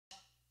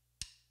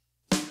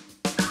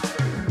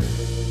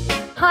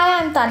Hi,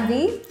 I'm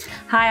Tanvi.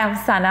 Hi, I'm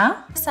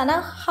Sana.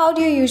 Sana, how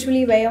do you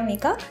usually wear your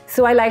makeup?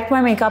 So I like my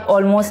makeup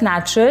almost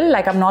natural,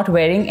 like I'm not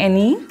wearing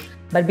any,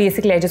 but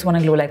basically I just want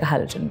to glow like a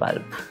halogen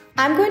bulb.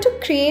 I'm going to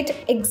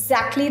create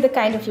exactly the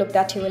kind of look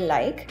that you will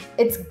like.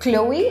 It's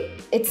glowy,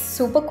 it's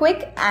super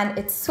quick, and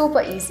it's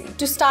super easy.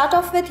 To start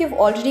off with, you've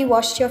already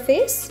washed your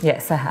face?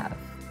 Yes, I have.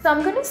 So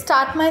I'm going to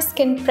start my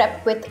skin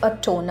prep with a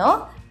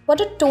toner. What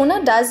a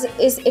toner does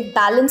is it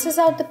balances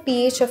out the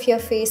pH of your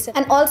face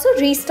and also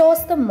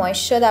restores the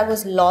moisture that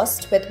was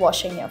lost with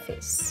washing your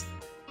face.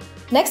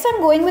 Next,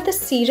 I'm going with a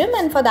serum,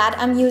 and for that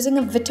I'm using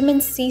a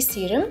vitamin C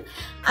serum.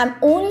 I'm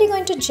only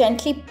going to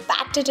gently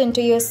pat it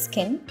into your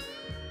skin.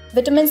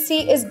 Vitamin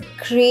C is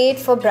great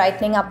for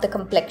brightening up the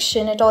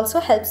complexion. It also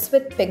helps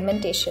with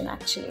pigmentation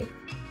actually.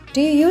 Do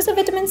you use a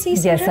vitamin C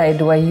serum? Yes, I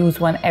do. I use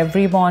one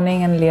every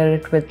morning and layer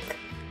it with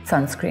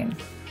sunscreen.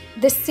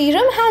 The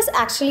serum has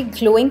actually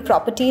glowing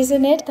properties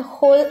in it. The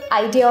whole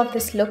idea of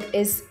this look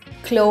is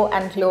glow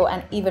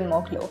and even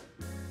more glow.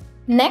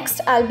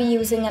 Next, I'll be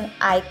using an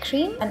eye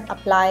cream and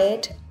apply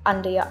it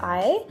under your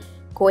eye,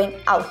 going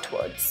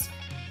outwards.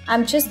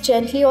 I'm just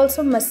gently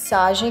also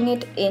massaging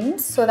it in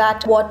so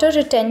that water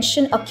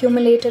retention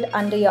accumulated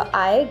under your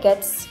eye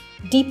gets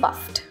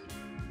depuffed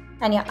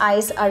and your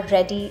eyes are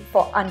ready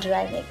for under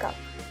eye makeup.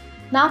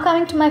 Now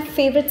coming to my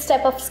favorite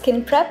step of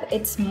skin prep,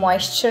 it's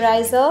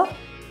moisturizer.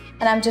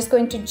 And I'm just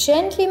going to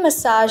gently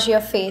massage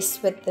your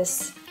face with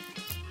this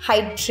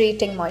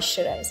hydrating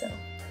moisturizer.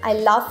 I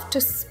love to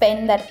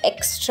spend that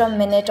extra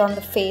minute on the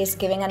face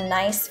giving a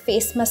nice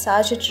face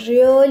massage. It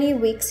really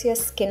wakes your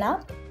skin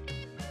up.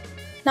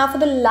 Now for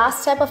the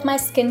last step of my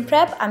skin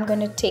prep, I'm going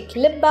to take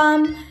lip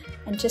balm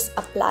and just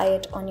apply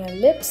it on your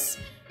lips.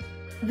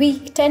 We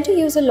tend to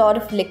use a lot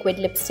of liquid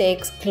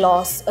lipsticks,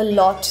 gloss, a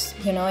lot,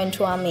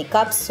 into our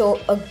makeup.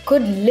 So a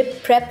good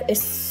lip prep is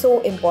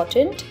so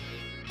important.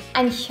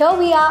 And here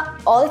we are,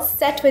 all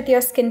set with your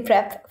skin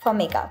prep for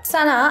makeup.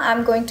 Sana,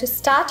 I'm going to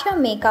start your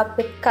makeup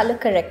with color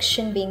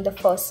correction being the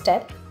first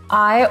step.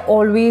 I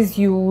always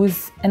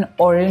use an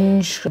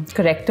orange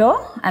corrector,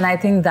 and I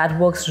think that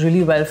works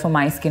really well for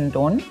my skin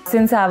tone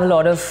since I have a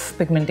lot of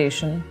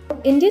pigmentation.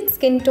 Indian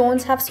skin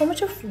tones have so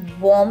much of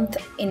warmth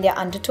in their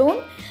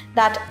undertone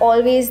that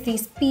always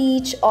these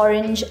peach,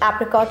 orange,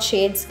 apricot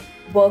shades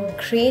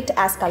work great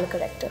as color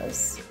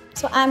correctors.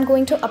 So I'm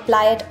going to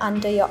apply it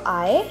under your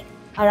eye,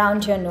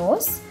 around your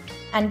nose,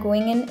 and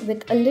going in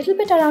with a little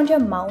bit around your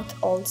mouth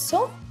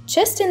also,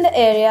 just in the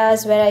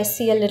areas where I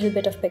see a little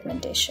bit of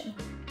pigmentation.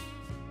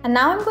 And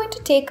now I'm going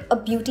to take a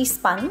beauty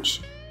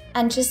sponge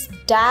and just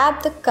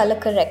dab the color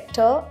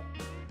corrector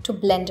to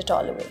blend it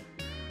all away.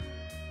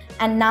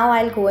 And now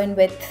I'll go in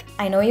with,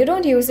 I know you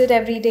don't use it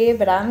every day,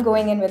 but I'm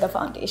going in with a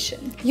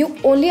foundation. You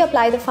only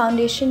apply the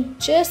foundation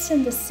just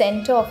in the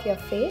center of your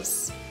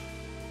face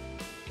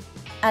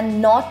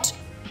and not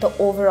the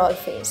overall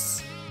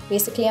face.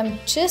 Basically, I'm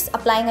just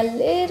applying a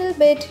little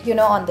bit,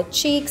 on the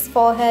cheeks,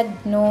 forehead,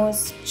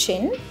 nose,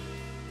 chin.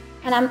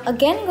 And I'm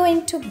again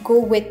going to go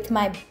with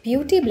my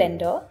beauty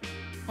blender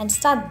and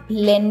start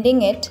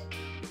blending it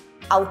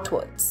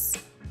outwards.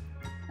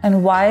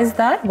 And why is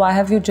that? Why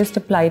have you just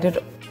applied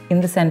it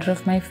in the center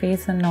of my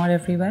face and not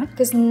everywhere?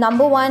 Because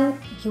number one,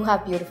 you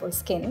have beautiful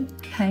skin.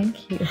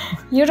 Thank you.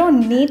 You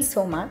don't need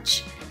so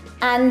much.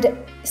 And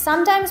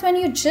sometimes when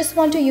you just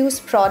want to use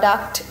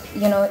product,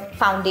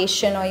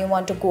 foundation, or you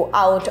want to go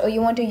out, or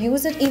you want to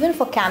use it even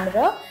for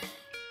camera,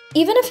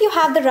 even if you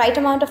have the right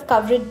amount of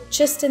coverage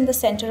just in the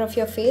center of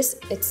your face,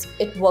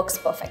 it works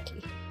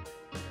perfectly.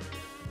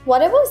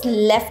 Whatever's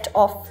left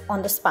off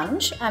on the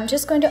sponge, I'm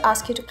just going to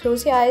ask you to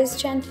close your eyes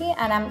gently,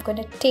 and I'm going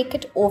to take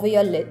it over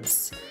your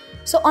lids.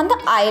 So on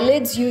the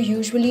eyelids, you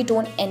usually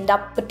don't end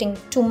up putting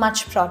too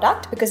much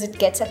product because it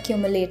gets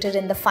accumulated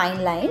in the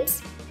fine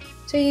lines.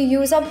 So you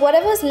use up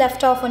whatever's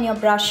left off on your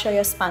brush or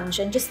your sponge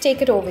and just take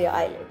it over your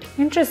eyelid.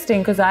 Interesting,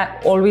 because I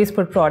always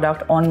put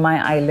product on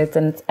my eyelids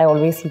and I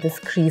always see this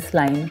crease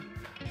line,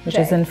 which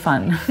isn't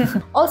fun.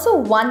 Also,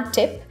 one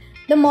tip,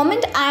 the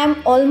moment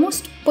I'm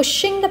almost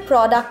pushing the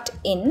product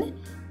in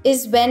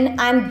is when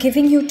I'm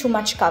giving you too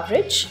much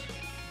coverage.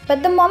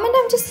 But the moment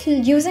I'm just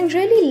using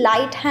really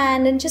light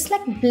hand and just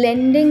like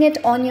blending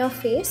it on your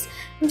face,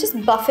 I'm just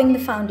buffing the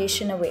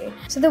foundation away.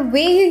 So the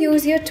way you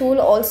use your tool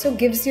also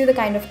gives you the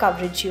kind of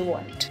coverage you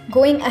want.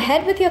 Going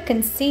ahead with your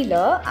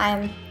concealer,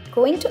 I'm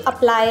going to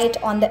apply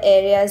it on the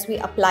areas we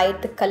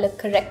applied the color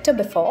corrector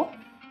before,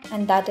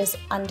 and that is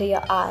under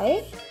your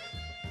eye,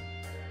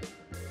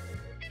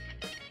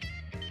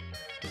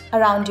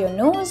 around your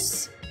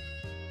nose,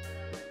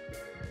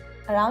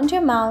 around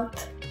your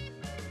mouth,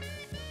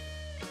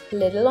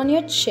 little on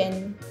your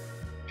chin,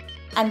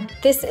 and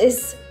this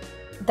is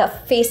the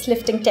face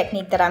lifting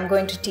technique that I'm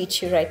going to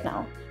teach you right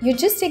now. You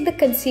just take the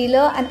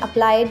concealer and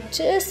apply it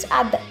just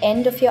at the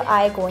end of your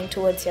eye going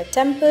towards your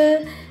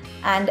temple,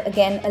 and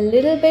again a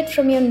little bit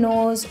from your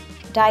nose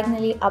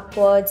diagonally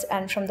upwards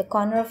and from the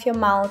corner of your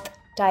mouth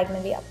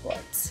diagonally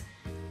upwards.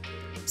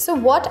 So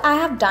what I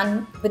have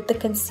done with the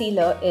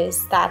concealer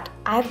is that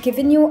I have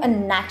given you a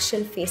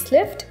natural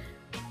facelift.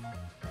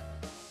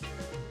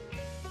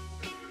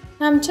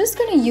 I'm just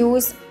going to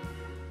use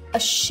a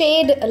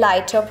shade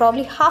lighter,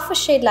 probably half a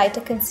shade lighter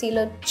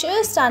concealer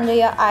just under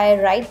your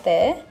eye right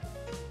there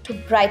to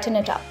brighten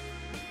it up.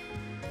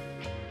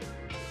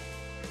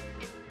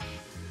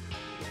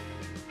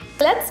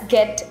 Let's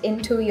get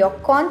into your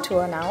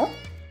contour now.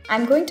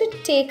 I'm going to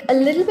take a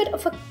little bit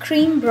of a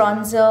cream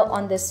bronzer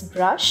on this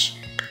brush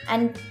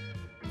and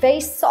very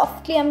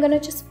softly I'm going to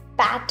just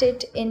pat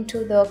it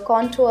into the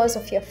contours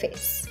of your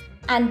face.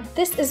 And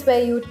this is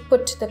where you would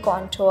put the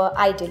contour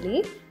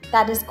ideally.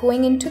 That is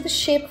going into the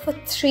shape of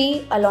a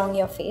 3 along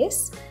your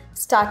face,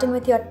 starting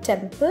with your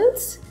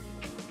temples.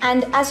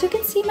 And as you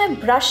can see, my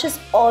brush is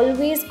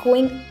always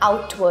going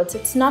outwards.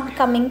 It's not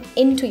coming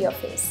into your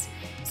face.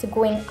 So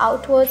going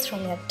outwards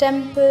from your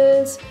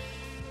temples,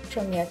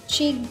 from your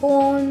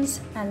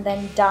cheekbones, and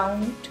then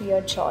down to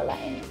your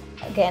jawline.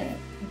 Again,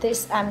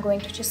 this I'm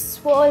going to just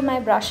swirl my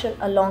brush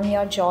along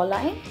your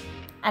jawline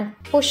and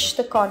push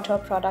the contour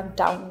product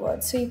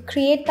downwards. So you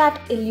create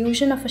that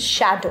illusion of a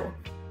shadow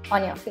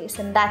on your face,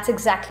 and that's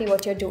exactly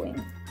what you're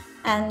doing.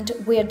 And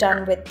we're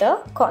done with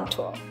the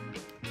contour.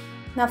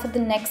 Now for the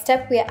next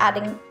step, we are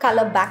adding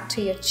color back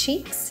to your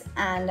cheeks,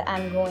 and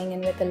I'm going in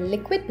with a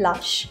liquid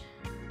blush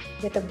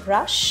with a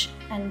brush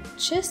and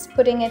just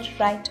putting it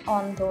right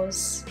on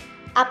those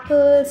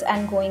apples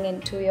and going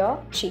into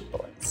your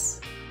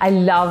cheekbones. I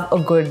love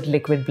a good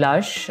liquid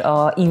blush.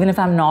 Even if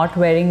I'm not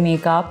wearing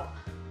makeup,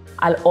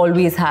 I'll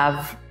always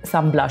have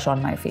some blush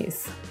on my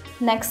face.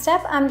 Next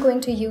step, I'm going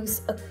to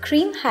use a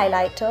cream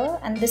highlighter,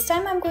 and this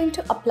time I'm going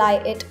to apply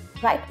it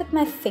right with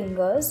my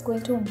fingers,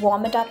 going to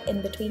warm it up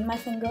in between my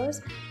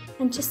fingers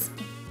and just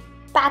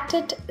pat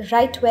it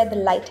right where the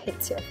light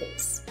hits your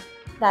face.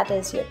 That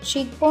is your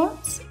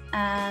cheekbones,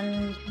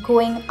 and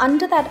going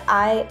under that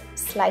eye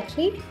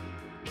slightly,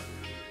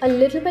 a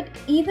little bit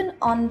even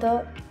on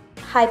the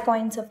high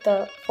points of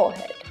the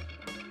forehead.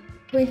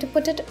 Going to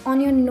put it on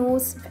your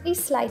nose very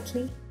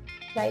slightly,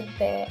 right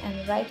there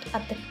and right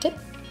at the tip.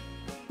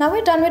 Now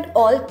we're done with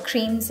all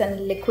creams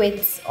and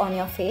liquids on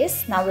your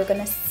face. Now we're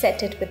gonna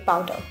set it with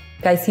powder.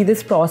 I see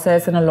this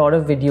process in a lot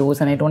of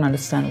videos and I don't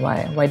understand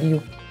why. Why do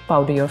you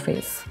powder your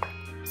face?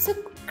 So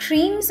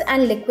creams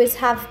and liquids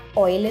have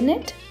oil in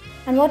it.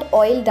 And what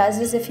oil does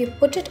is if you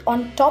put it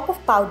on top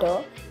of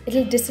powder,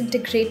 it'll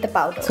disintegrate the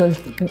powder. So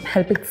it'll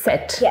help it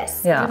set.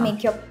 Yes, yeah. It'll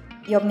make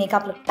your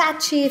makeup look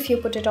patchy if you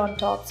put it on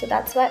top. So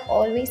that's why I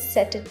always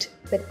set it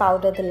with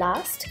powder the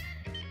last.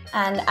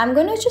 And I'm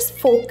going to just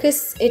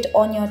focus it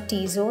on your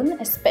T-zone,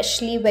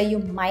 especially where you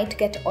might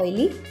get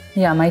oily.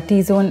 Yeah, my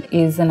T-zone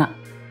is an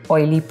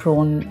oily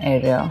prone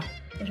area.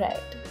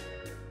 Right.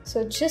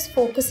 So just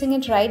focusing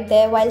it right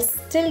there while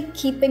still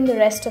keeping the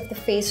rest of the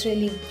face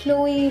really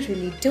glowy,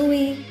 really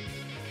dewy.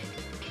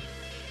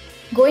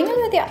 Going on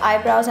with your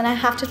eyebrows, and I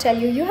have to tell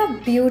you, you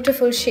have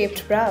beautiful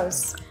shaped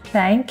brows.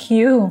 Thank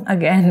you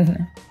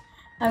again.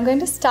 I'm going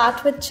to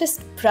start with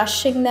just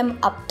brushing them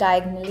up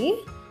diagonally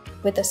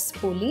with a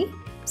spoolie,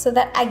 so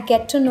that I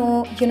get to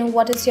know,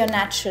 what is your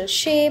natural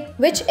shape,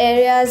 which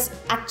areas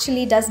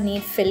actually does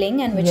need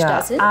filling and which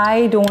doesn't.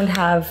 I don't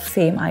have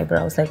same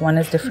eyebrows, like one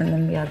is different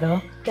than the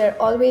other. They're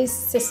always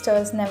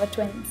sisters, never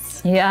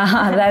twins.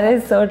 Yeah, that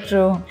is so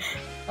true.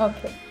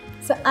 Okay,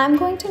 so I'm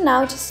going to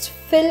now just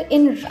fill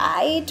in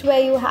right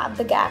where you have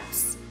the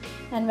gaps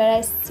and where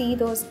I see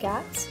those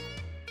gaps.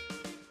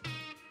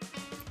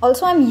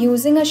 Also, I'm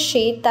using a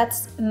shade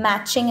that's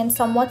matching and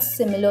somewhat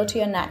similar to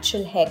your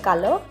natural hair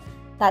color.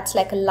 That's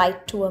like a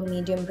light to a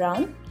medium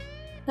brown.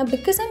 Now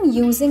because I'm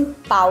using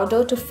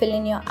powder to fill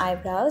in your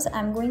eyebrows,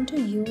 I'm going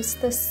to use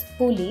the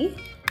spoolie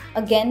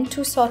again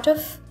to sort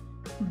of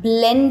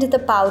blend the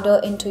powder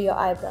into your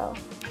eyebrow.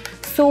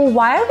 So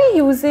why are we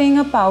using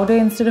a powder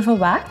instead of a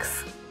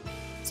wax?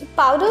 So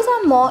powders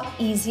are more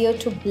easier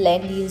to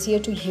blend, easier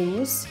to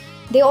use.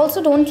 They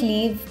also don't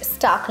leave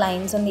stark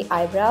lines on the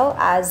eyebrow,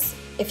 as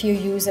if you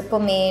use a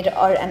pomade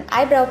or an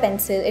eyebrow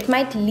pencil, it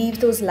might leave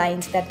those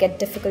lines that get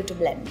difficult to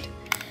blend.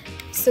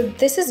 So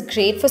this is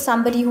great for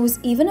somebody who's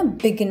even a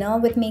beginner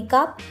with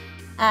makeup,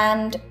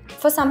 and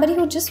for somebody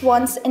who just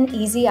wants an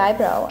easy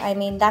eyebrow. I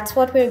mean, that's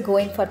what we're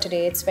going for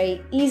today. It's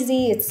very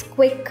easy, it's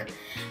quick,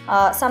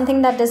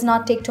 something that does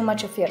not take too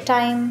much of your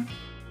time.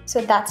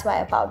 So that's why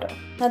I powder.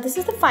 Now this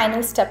is the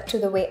final step to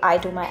the way I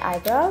do my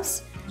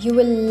eyebrows. You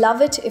will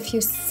love it if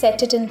you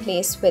set it in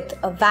place with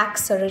a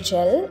wax or a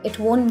gel. It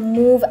won't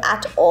move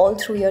at all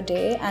through your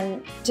day,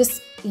 and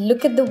just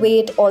look at the way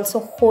it also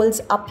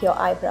holds up your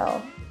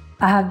eyebrow.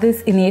 I have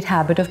this innate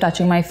habit of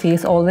touching my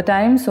face all the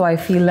time, so I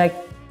feel like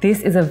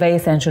this is a very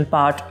essential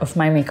part of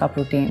my makeup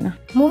routine.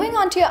 Moving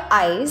on to your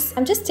eyes,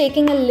 I'm just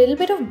taking a little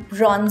bit of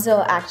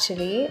bronzer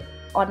actually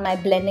on my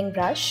blending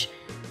brush,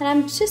 and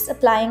I'm just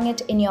applying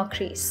it in your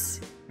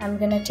crease. I'm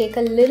going to take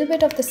a little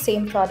bit of the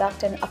same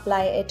product and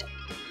apply it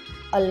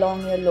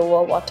along your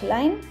lower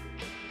waterline.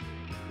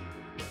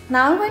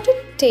 Now I'm going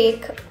to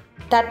take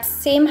that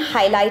same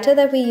highlighter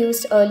that we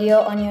used earlier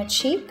on your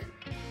cheek,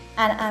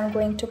 and I'm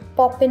going to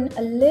pop in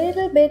a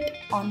little bit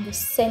on the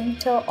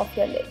center of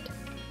your lid,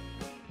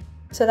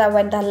 so that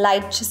when the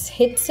light just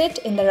hits it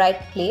in the right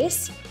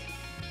place,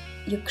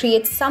 you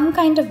create some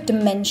kind of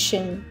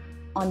dimension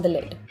on the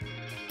lid.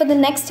 For the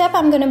next step,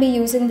 I'm going to be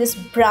using this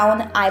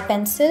brown eye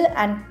pencil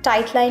and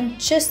tightline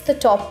just the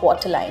top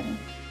waterline.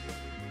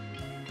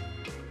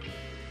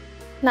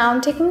 Now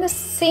I'm taking the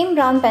same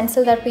brown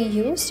pencil that we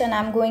used and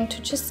I'm going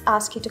to just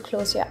ask you to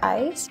close your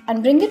eyes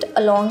and bring it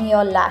along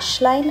your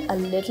lash line a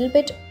little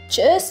bit,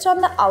 just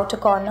on the outer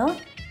corner,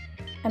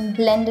 and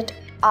blend it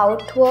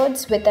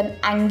outwards with an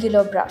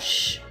angular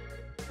brush.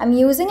 I'm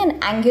using an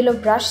angular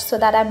brush so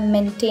that I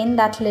maintain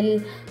that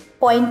little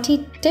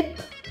pointy tip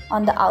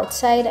on the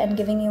outside and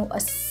giving you a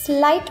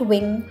slight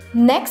wing.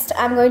 Next,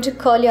 I'm going to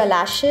curl your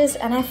lashes,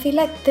 and I feel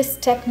like this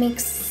step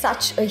makes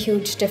such a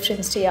huge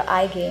difference to your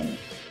eye game.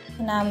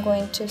 And I'm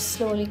going to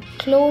slowly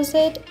close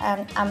it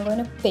and I'm going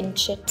to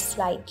pinch it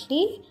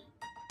slightly.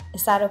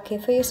 Is that okay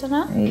for you,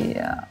 Sana?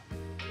 Yeah.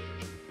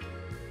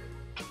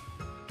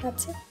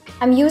 That's it.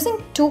 I'm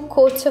using 2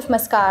 coats of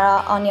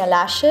mascara on your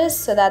lashes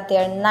so that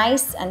they're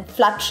nice and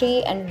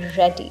fluttery and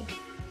ready.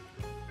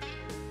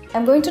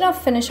 I'm going to now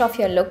finish off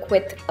your look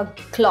with a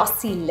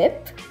glossy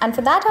lip, and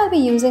for that I'll be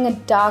using a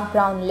dark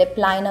brown lip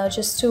liner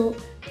just to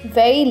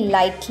very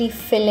lightly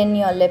fill in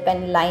your lip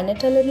and line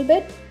it a little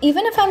bit.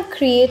 Even if I'm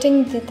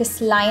creating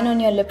this line on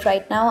your lip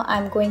right now,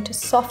 I'm going to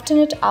soften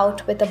it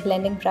out with a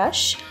blending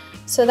brush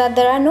so that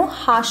there are no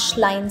harsh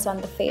lines on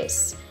the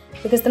face.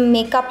 Because the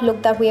makeup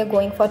look that we are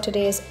going for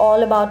today is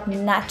all about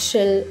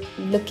natural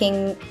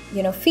looking,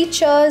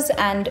 features,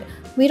 and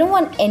we don't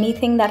want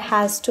anything that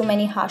has too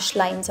many harsh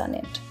lines on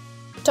it.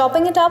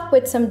 Topping it up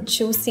with some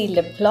juicy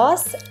lip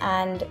gloss,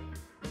 and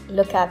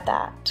look at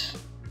that.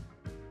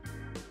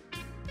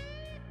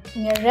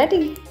 You're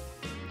ready.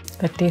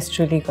 That tastes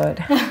really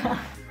good.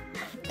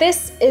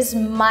 This is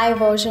my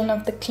version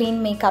of the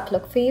clean makeup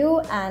look for you,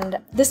 and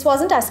this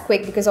wasn't as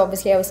quick because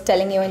obviously I was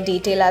telling you in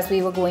detail as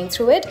we were going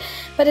through it,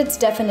 but it's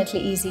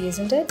definitely easy,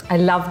 isn't it? I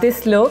love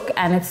this look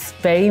and it's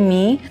very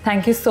me.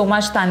 Thank you so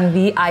much,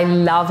 Tanvi. I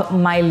love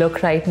my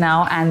look right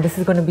now and this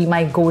is going to be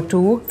my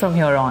go-to from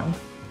here on.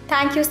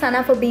 Thank you,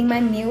 Sana, for being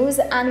my muse,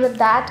 and with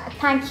that,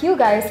 thank you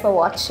guys for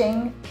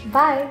watching.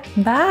 Bye.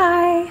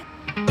 Bye.